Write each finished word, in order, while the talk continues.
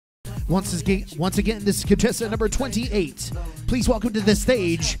Once again, this is contestant number 28. Please welcome to the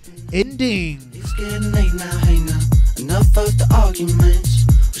stage, Ending. It's getting late now, hey now. Enough of the arguments.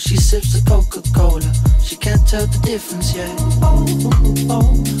 Well, she sips the Coca-Cola. She can't tell the difference yet.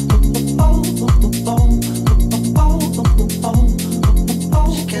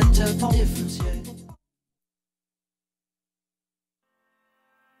 She can't tell the difference yet.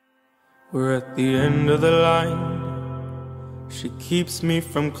 We're at the end of the line. She keeps me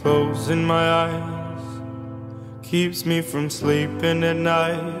from closing my eyes, keeps me from sleeping at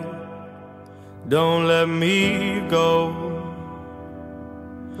night. Don't let me go.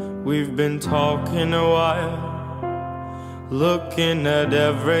 We've been talking a while, looking at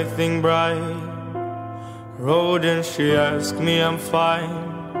everything bright. Road and she asked me I'm fine,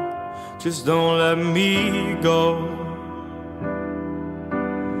 just don't let me go.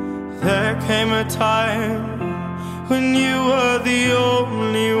 There came a time when you were the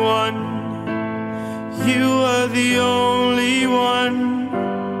only one. You were the only one,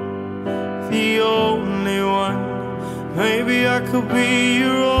 the only one. Maybe I could be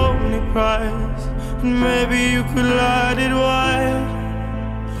your only prize, and maybe you could light it wide.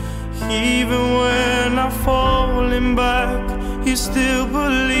 Even when I'm falling back, you still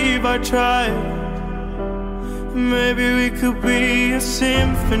believe I tried. Maybe we could be a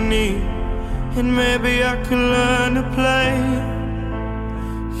symphony, and maybe I could learn to play.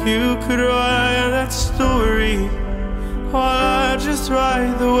 You could write that story while I just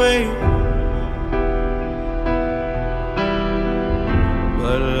ride the wave.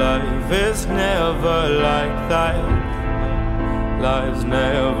 But life is never like that. Life's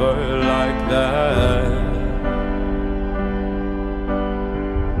never like that.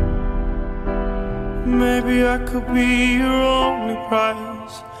 Maybe I could be your only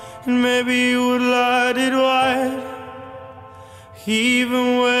prize, and maybe you would light it wide.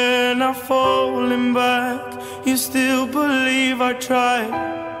 Even when I'm falling back, you still believe I tried.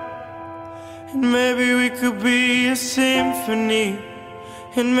 And maybe we could be a symphony,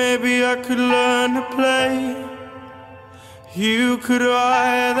 and maybe I could learn to play. You could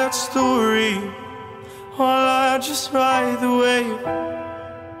write that story while I just ride the wave.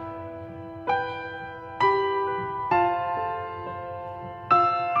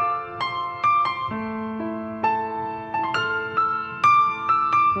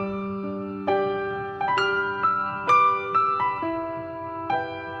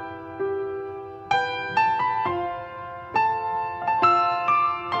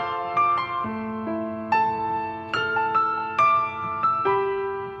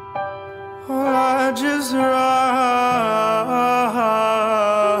 I just ride